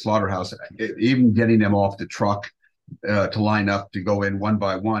inside the slaughterhouse, even getting them off the truck to line up to go in one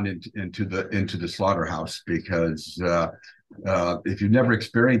by one into the slaughterhouse, because if you've never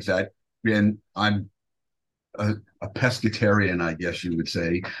experienced that, and I'm a pescatarian, I guess you would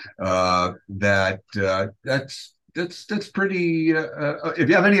say, that's pretty. If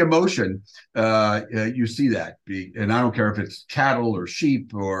you have any emotion, you see that. And I don't care if it's cattle or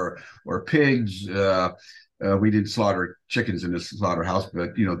sheep or pigs. We didn't slaughter chickens in the slaughterhouse,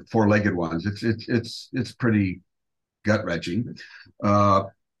 but four-legged ones. It's pretty gut-wrenching.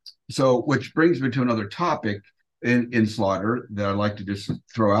 So, which brings me to another topic in slaughter that I'd like to just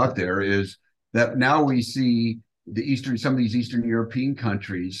throw out there, is that now we see some of these Eastern European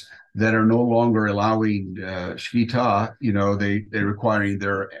countries that are no longer allowing shkita. They're requiring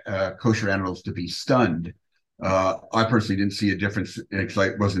their kosher animals to be stunned. I personally didn't see a difference because I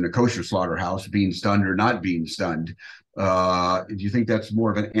wasn't a kosher slaughterhouse, being stunned or not being stunned. Do you think that's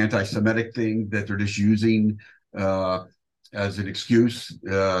more of an anti-Semitic thing that they're just using as an excuse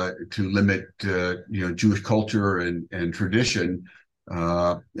to limit Jewish culture and tradition?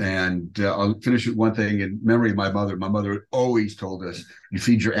 And I'll finish with one thing in memory of my mother. My mother always told us, you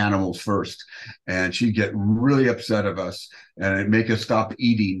feed your animals first. And she'd get really upset of us and it'd make us stop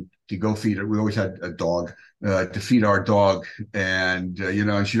eating to go feed it. We always had a dog to feed our dog. And,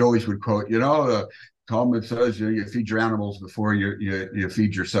 and she always would quote, the Talmud says you feed your animals before you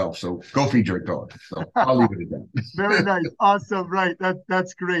feed yourself. So go feed your dog. So I'll leave it at that. Very nice. Awesome. Right.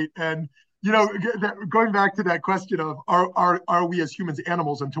 That's great. And going back to that question of are we as humans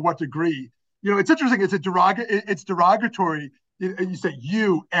animals, and to what degree? It's interesting. It's derogatory. You say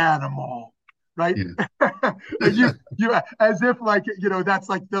you animal, right? Yeah. you as if that's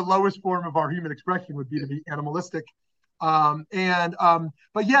like the lowest form of our human expression would be to be animalistic. But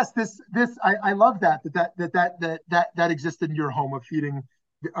yes, this I love that existed in your home of feeding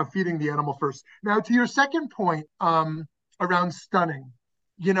the animal first. Now to your second point around stunning.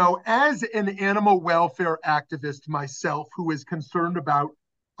 As an animal welfare activist myself, who is concerned about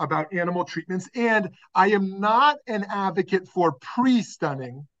animal treatments, and I am not an advocate for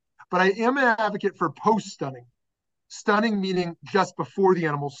pre-stunning, but I am an advocate for post-stunning. Stunning meaning just before the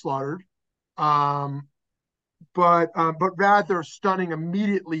animal's slaughtered, but rather stunning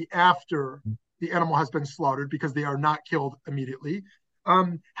immediately after the animal has been slaughtered, because they are not killed immediately.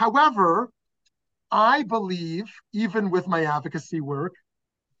 However, I believe, even with my advocacy work,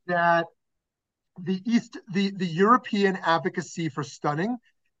 that the European advocacy for stunning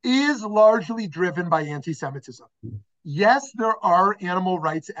is largely driven by anti-Semitism. Yes, there are animal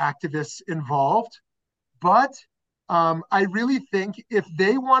rights activists involved, but I really think if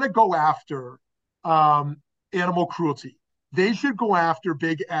they want to go after animal cruelty, they should go after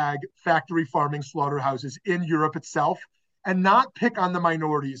big ag factory farming slaughterhouses in Europe itself, and not pick on the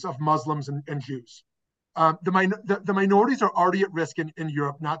minorities of Muslims and Jews. The minorities are already at risk in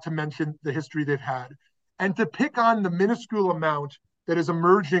Europe, not to mention the history they've had. And to pick on the minuscule amount that is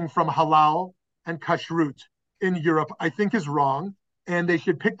emerging from halal and kashrut in Europe, I think is wrong. And they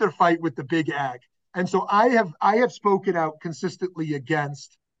should pick their fight with the big ag. And so I have spoken out consistently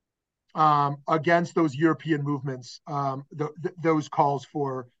against those European movements, those calls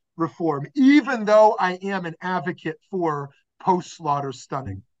for reform, even though I am an advocate for post-slaughter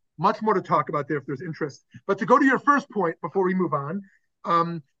stunning. Much more to talk about there if there's interest. But to go to your first point before we move on,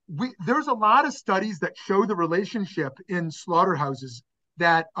 there's a lot of studies that show the relationship in slaughterhouses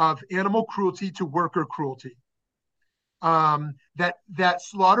of animal cruelty to worker cruelty. That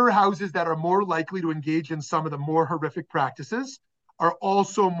slaughterhouses that are more likely to engage in some of the more horrific practices are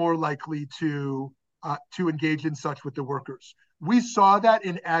also more likely to engage in such with the workers. We saw that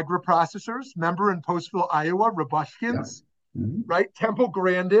in agri-processors. Remember in Postville, Iowa, Rabushkin's, right? Temple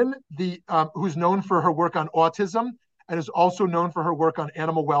Grandin, who's known for her work on autism and is also known for her work on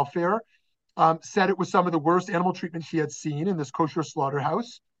animal welfare, said it was some of the worst animal treatment she had seen in this kosher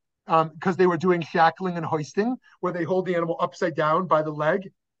slaughterhouse, because they were doing shackling and hoisting, where they hold the animal upside down by the leg,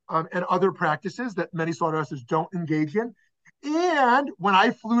 and other practices that many slaughterhouses don't engage in. And when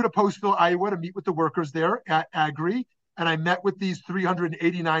I flew to Postville, Iowa to meet with the workers there at Agri, and I met with these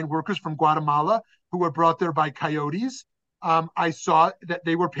 389 workers from Guatemala who were brought there by coyotes, I saw that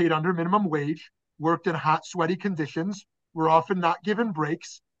they were paid under minimum wage, worked in hot, sweaty conditions, were often not given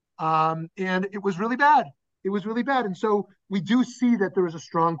breaks, and it was really bad. It was really bad. And so we do see that there is a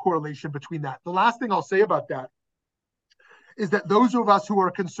strong correlation between that. The last thing I'll say about that is that those of us who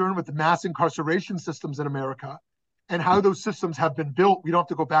are concerned with the mass incarceration systems in America and how those systems have been built, we don't have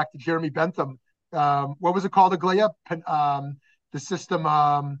to go back to Jeremy Bentham. What was it called, Aglaia? The system,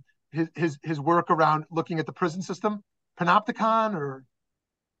 his work around looking at the prison system, Panopticon, or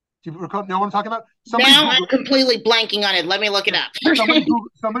do you recall, know what I'm talking about? Now I'm completely blanking on it. Let me look it up.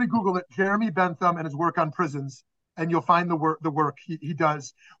 somebody Google it. Jeremy Bentham and his work on prisons, and you'll find the work he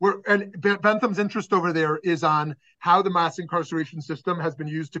does. And Bentham's interest over there is on how the mass incarceration system has been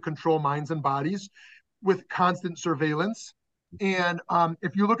used to control minds and bodies with constant surveillance. And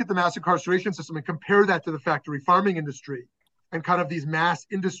if you look at the mass incarceration system and compare that to the factory farming industry and kind of these mass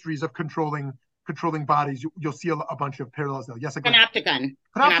industries of controlling bodies, you'll see a bunch of parallels there. Yes, Panopticon.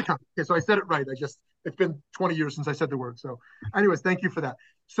 Panopticon. Okay, so I said it right. It's been 20 years since I said the word. So anyways, thank you for that.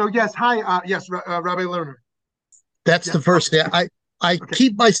 So yes, hi, yes, Rabbi Lerner. That's the first thing. I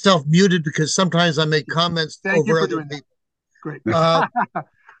keep myself muted because sometimes I make comments over other people. Great.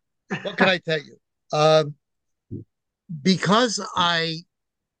 What can I tell you? Because I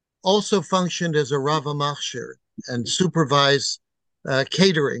also functioned as a Rav Machshir and supervise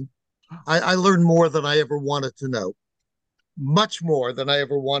catering, I learned more than I ever wanted to know, much more than I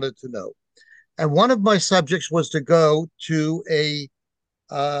ever wanted to know. And one of my subjects was to go to a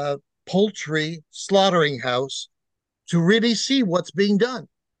poultry slaughtering house to really see what's being done.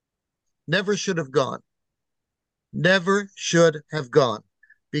 Never should have gone. Never should have gone,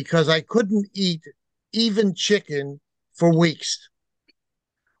 because I couldn't eat even chicken for weeks.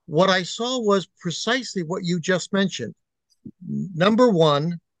 What I saw was precisely what you just mentioned. Number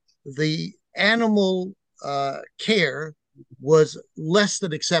one, the animal care was less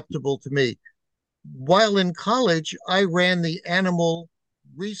than acceptable to me. While in college, I ran the animal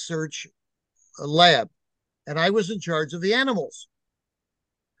research lab, and I was in charge of the animals.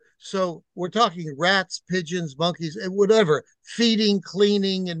 So we're talking rats, pigeons, monkeys, and whatever, feeding,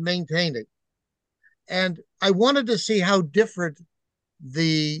 cleaning, and maintaining. And I wanted to see how different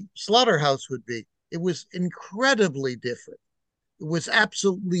the slaughterhouse would be. It was incredibly different. It was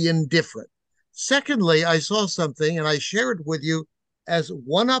absolutely indifferent. Secondly, I saw something, and I shared with you as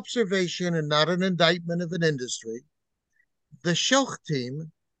one observation and not an indictment of an industry. The Shoch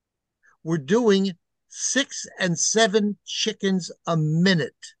team were doing 6 and 7 chickens a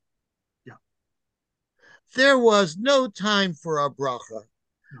minute. Yeah. There was no time for a bracha.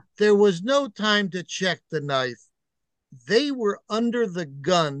 There was no time to check the knife. They were under the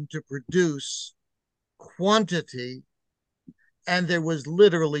gun to produce quantity, and there was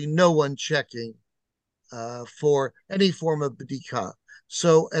literally no one checking for any form of b'dika.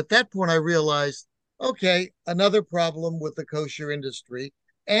 So at that point, I realized, okay, another problem with the kosher industry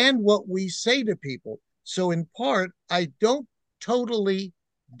and what we say to people. So in part, I don't totally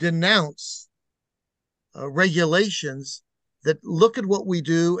denounce regulations that look at what we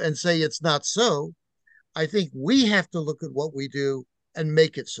do and say it's not so. I think we have to look at what we do and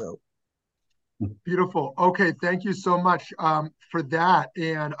make it so. Beautiful. Okay, thank you so much for that.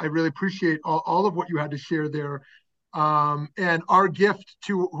 And I really appreciate all of what you had to share there. And our gift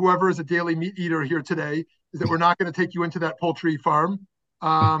to whoever is a daily meat eater here today is that we're not going to take you into that poultry farm.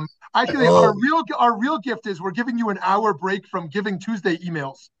 Actually, our real gift is we're giving you an hour break from Giving Tuesday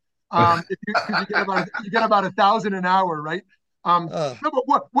emails. Because you get about 1,000 an hour, right? No,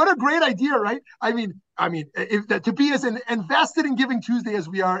 but what a great idea, right? I mean, to be as invested in Giving Tuesday as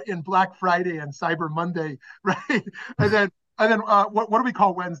we are in Black Friday and Cyber Monday, right? And then what do we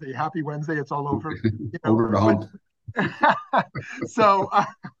call Wednesday? Happy Wednesday! It's all over. Over the hump. So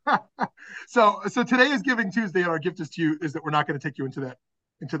today is Giving Tuesday, and our gift is to you is that we're not going to take you into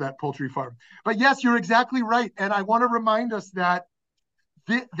that poultry farm. But yes, you're exactly right, and I want to remind us that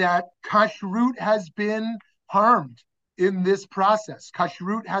that kashrut has been harmed in this process.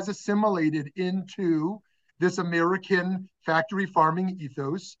 Kashrut has assimilated into this American factory farming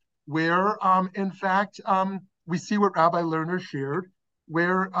ethos, where, in fact, we see what Rabbi Lerner shared,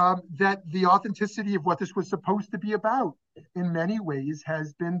 where that the authenticity of what this was supposed to be about, in many ways,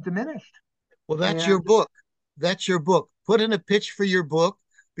 has been diminished. Well, that's your book. That's your book. Put in a pitch for your book,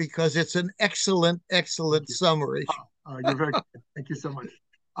 because it's an excellent summary. You're very good. Thank you so much.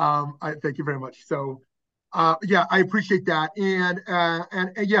 Thank you very much. So. Yeah, I appreciate that, and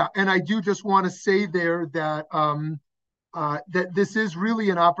I do just want to say there that that this is really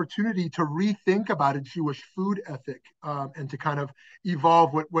an opportunity to rethink about a Jewish food ethic, and to kind of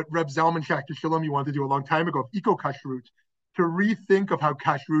evolve what Reb Zalman Schachter Shalom you wanted to do a long time ago, eco kashrut, to rethink of how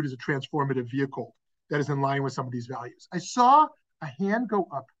kashrut is a transformative vehicle that is in line with some of these values. I saw a hand go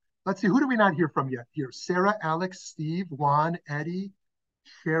up. Let's see, who do we not hear from yet? Here, Sarah, Alex, Steve, Juan, Eddie,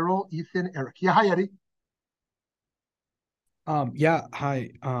 Cheryl, Ethan, Eric. Yeah, hi, Eddie. Yeah,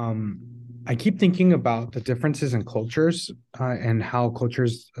 hi. I keep thinking about the differences in cultures and how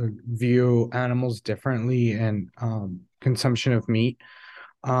cultures view animals differently and consumption of meat.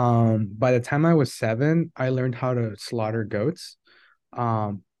 By the time I was 7, I learned how to slaughter goats.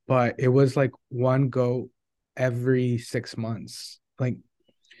 But it was like one goat every 6 months. Like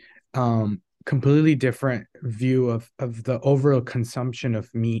completely different view of the overall consumption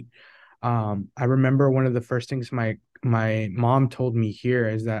of meat. I remember one of the first things my mom told me here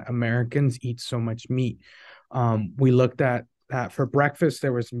is that Americans eat so much meat. We looked at that. For breakfast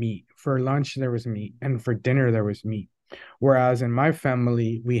there was meat, for lunch there was meat, and for dinner there was meat. Whereas in my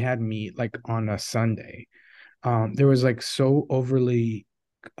family we had meat like on a Sunday. There was like so overly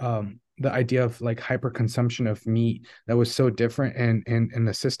the idea of like hyper consumption of meat that was so different in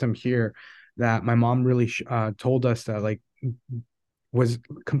the system here, that my mom really told us that like was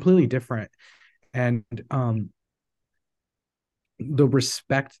completely different. And the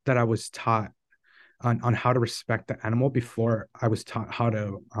respect that I was taught on how to respect the animal before I was taught how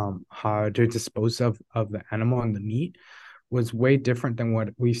to dispose of the animal and the meat was way different than what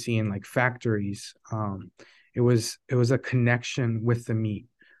we see in like factories. It was a connection with the meat.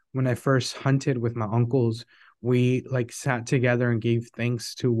 When I first hunted with my uncles, we like sat together and gave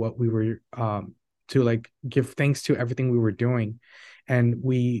thanks to what we were to like give thanks to everything we were doing. And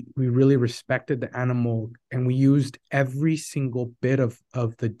we really respected the animal, and we used every single bit of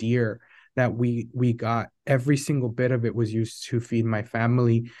the deer that we got. Every single bit of it was used to feed my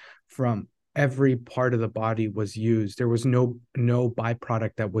family. From every part of the body was used. There was no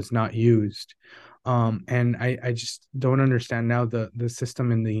byproduct that was not used. And I just don't understand now the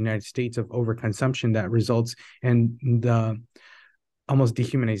system in the United States of overconsumption that results in the almost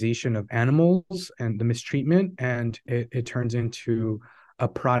dehumanization of animals and the mistreatment, and it turns into a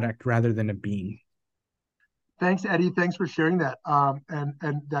product rather than a being. Thanks, Eddie. Thanks for sharing that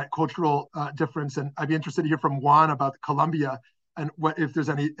and that cultural difference. And I'd be interested to hear from Juan about Colombia and what if there's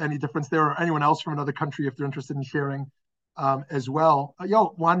any difference there, or anyone else from another country if they're interested in sharing as well.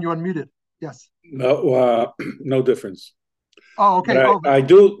 Juan, you're unmuted. Yes. No, no difference. Oh, okay.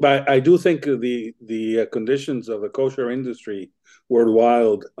 But I do think the conditions of the kosher industry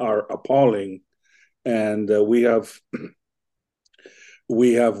worldwide are appalling, and we have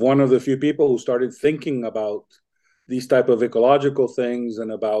one of the few people who started thinking about these type of ecological things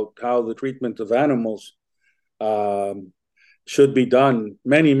and about how the treatment of animals should be done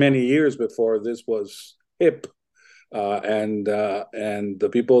many years before this was hip, and the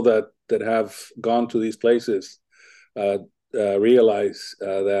people that have gone to these places realize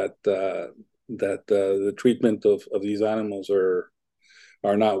that the treatment of these animals are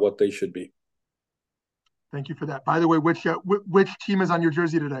not what they should be. Thank you for that. By the way, which team is on your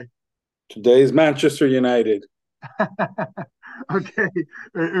jersey today? Today is Manchester United. Okay.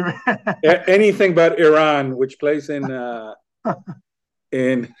 Anything but Iran, which plays in 1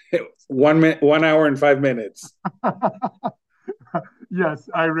 hour and 5 minutes. Yes,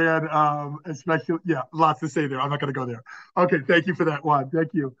 Iran, especially. Yeah, lots to say there. I'm not going to go there. Okay, thank you for that one.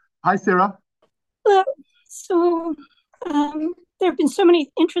 Thank you. Hi, Sarah. Hello. So there have been so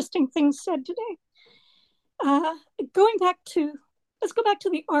many interesting things said today. Let's go back to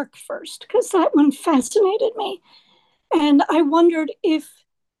the Ark first, because that one fascinated me. And I wondered if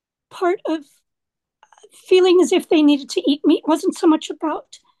part of feeling as if they needed to eat meat wasn't so much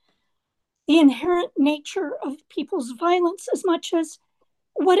about the inherent nature of people's violence as much as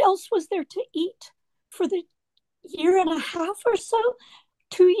what else was there to eat for the year and a half or so,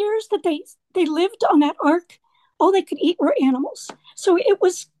 2 years that they lived on that Ark. All they could eat were animals. So it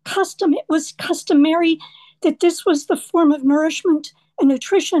was customary that this was the form of nourishment and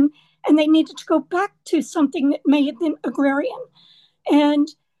nutrition, and they needed to go back to something that may have been agrarian. And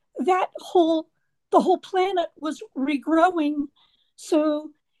the whole planet was regrowing. So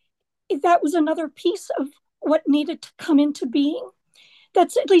that was another piece of what needed to come into being.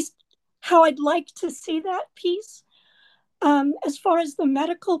 That's at least how I'd like to see that piece. As far as the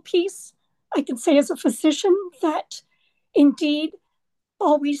medical piece, I can say as a physician that indeed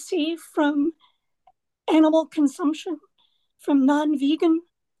all we see from animal consumption, from non-vegan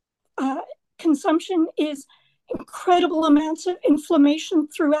consumption, is incredible amounts of inflammation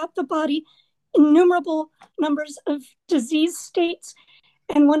throughout the body, innumerable numbers of disease states,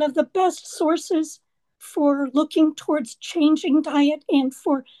 and one of the best sources for looking towards changing diet and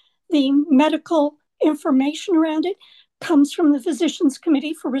for the medical information around it comes from the Physicians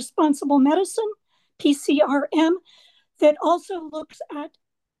Committee for Responsible Medicine, PCRM, that also looks at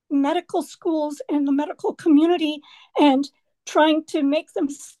medical schools and the medical community and trying to make them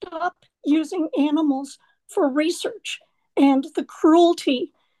stop using animals for research, and the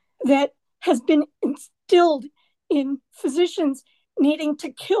cruelty that has been instilled in physicians needing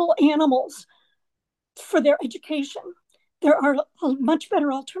to kill animals for their education. there are much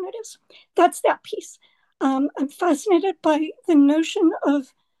better alternatives. That's that piece. I'm fascinated by the notion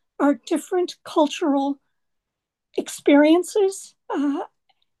of our different cultural experiences.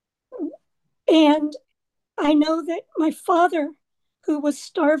 And I know that my father, who was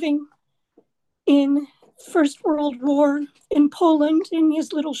starving in First World War in Poland, in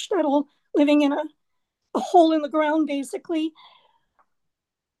his little shtetl, living in a hole in the ground, basically,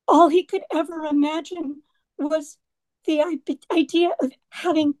 all he could ever imagine was the idea of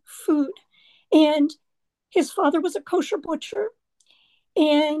having food. And his father was a kosher butcher.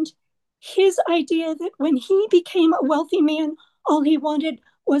 And his idea that when he became a wealthy man, all he wanted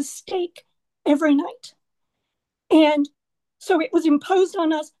was steak every night. And so it was imposed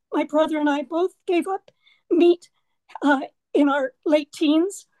on us. My brother and I both gave up meat in our late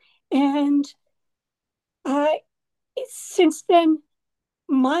teens. And since then,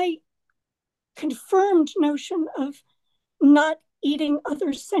 my confirmed notion of not eating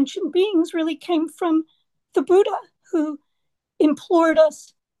other sentient beings really came from the Buddha, who implored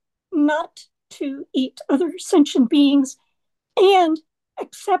us not to eat other sentient beings and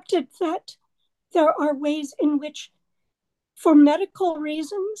accepted that there are ways in which, for medical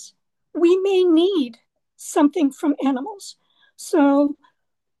reasons, we may need something from animals. So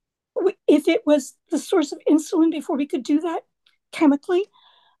if it was the source of insulin before we could do that chemically,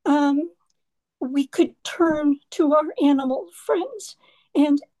 we could turn to our animal friends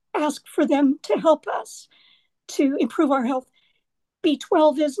and ask for them to help us to improve our health.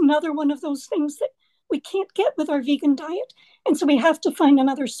 B12 is another one of those things that we can't get with our vegan diet. And so we have to find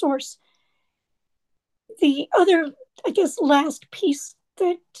another source. The other, I guess, last piece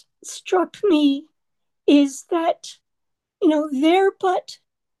that struck me is that, they're but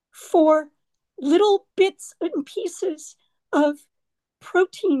for little bits and pieces of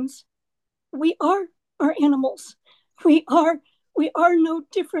proteins. We are our animals. We are no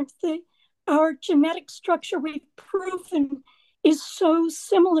different. Our genetic structure, we've proven, is so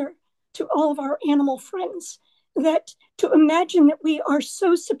similar to all of our animal friends that to imagine that we are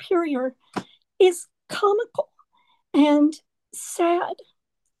so superior is comical and sad.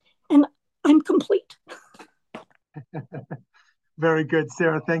 And I'm complete. Very good,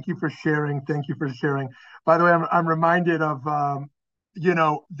 Sarah. Thank you for sharing. Thank you for sharing. By the way, I'm reminded of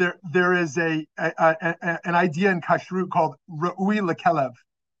there is an idea in kashrut called Ra'ui lekelev.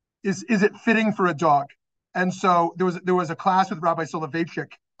 Is it fitting for a dog? And so there was a class with Rabbi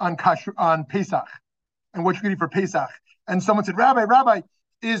Soloveitchik on Pesach and what you could eat for Pesach. And someone said, Rabbi,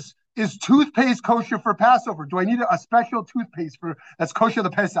 is toothpaste kosher for Passover? Do I need a special toothpaste that's kosher to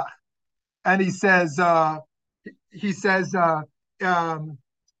Pesach? And he says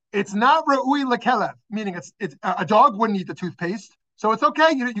it's not Ra'ui lekelev, meaning it's a dog wouldn't eat the toothpaste, so it's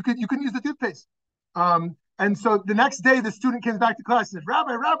okay. You can use the toothpaste. And so the next day, the student came back to class and said,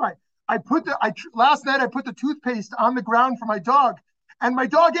 Rabbi, last night I put the toothpaste on the ground for my dog, and my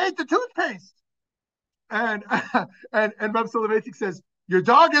dog ate the toothpaste. And Rabbi Soloveitchik says, your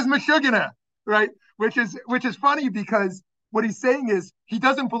dog is meshugana, right? Which is funny because what he's saying is he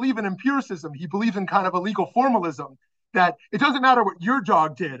doesn't believe in empiricism. He believes in kind of a legal formalism that it doesn't matter what your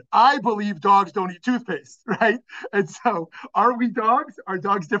dog did. I believe dogs don't eat toothpaste, right? And so are we dogs? Are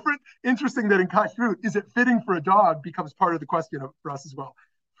dogs different? Interesting that in kashrut, is it fitting for a dog becomes part of the question for us as well.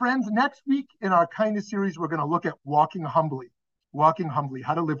 Friends, next week in our kindness series, we're going to look at walking humbly,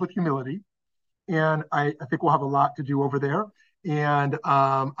 how to live with humility. And I think we'll have a lot to do over there. And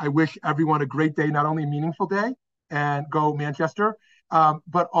I wish everyone a great day, not only a meaningful day, and go Manchester,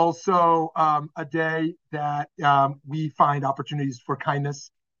 but also a day that we find opportunities for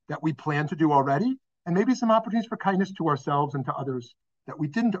kindness that we plan to do already, and maybe some opportunities for kindness to ourselves and to others that we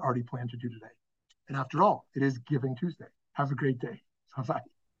didn't already plan to do today. And after all, it is Giving Tuesday. Have a great day.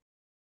 Bye-bye.